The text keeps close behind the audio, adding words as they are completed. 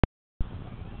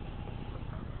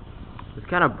It's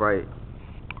kind of bright.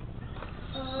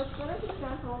 It's better to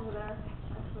stand from over there,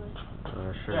 actually.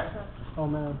 Sure. Yeah. Oh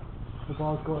man, the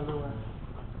balls go everywhere.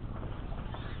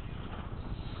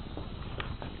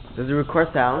 Does it record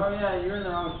sound? Oh yeah, you're in the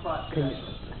wrong spot. You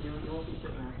won't be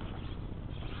sitting there.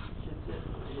 You should sit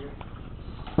over here.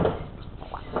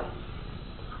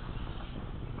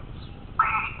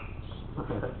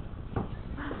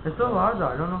 It's so loud though,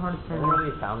 I don't know how to turn it. It doesn't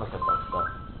really sound like a bus stop.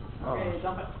 Okay,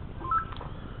 dump it.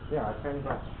 Yeah, I turned it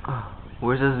down.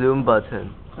 Where's the zoom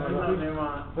button? There's no zoom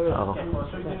on it. Oh. Get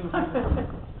closer.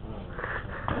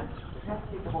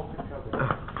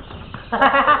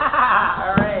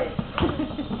 Alright.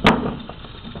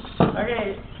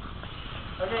 Okay.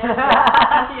 Okay,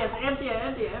 empty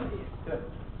it. Good.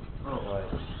 Oh boy.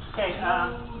 Okay,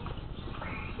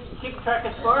 keep track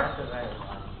of score.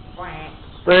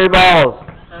 3 balls!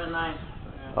 7-9.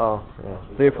 Oh, yeah.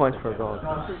 3 points per goal.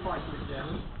 No, 3 points for Jim.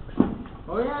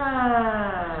 Oh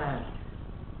yeah!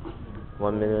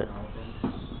 1 minute.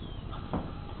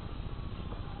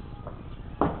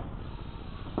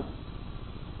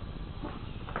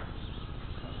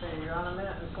 Okay, you're on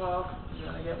 1:12. You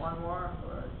want to get one more?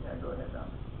 Or, yeah, go ahead, Don.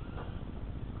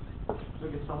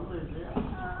 Look at somebody's there.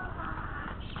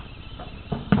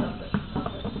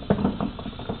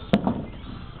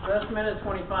 That's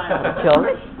 1:25. Kill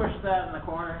me? Push that in the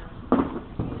corner.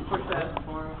 Push that in the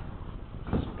corner.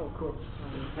 Oh cool.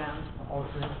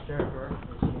 Alternate server.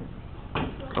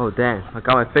 Oh dang, I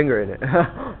got my finger in it. That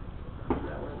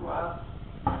works well.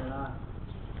 Or not.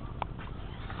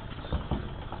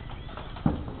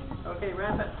 Okay,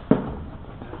 ramp it.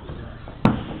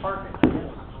 Park it.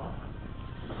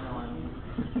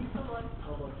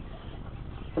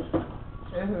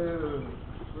 Ooh.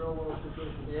 Real world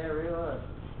situation. Yeah, reload.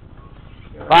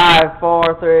 5,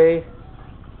 4, 3,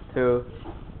 2,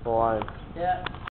 1. Yeah.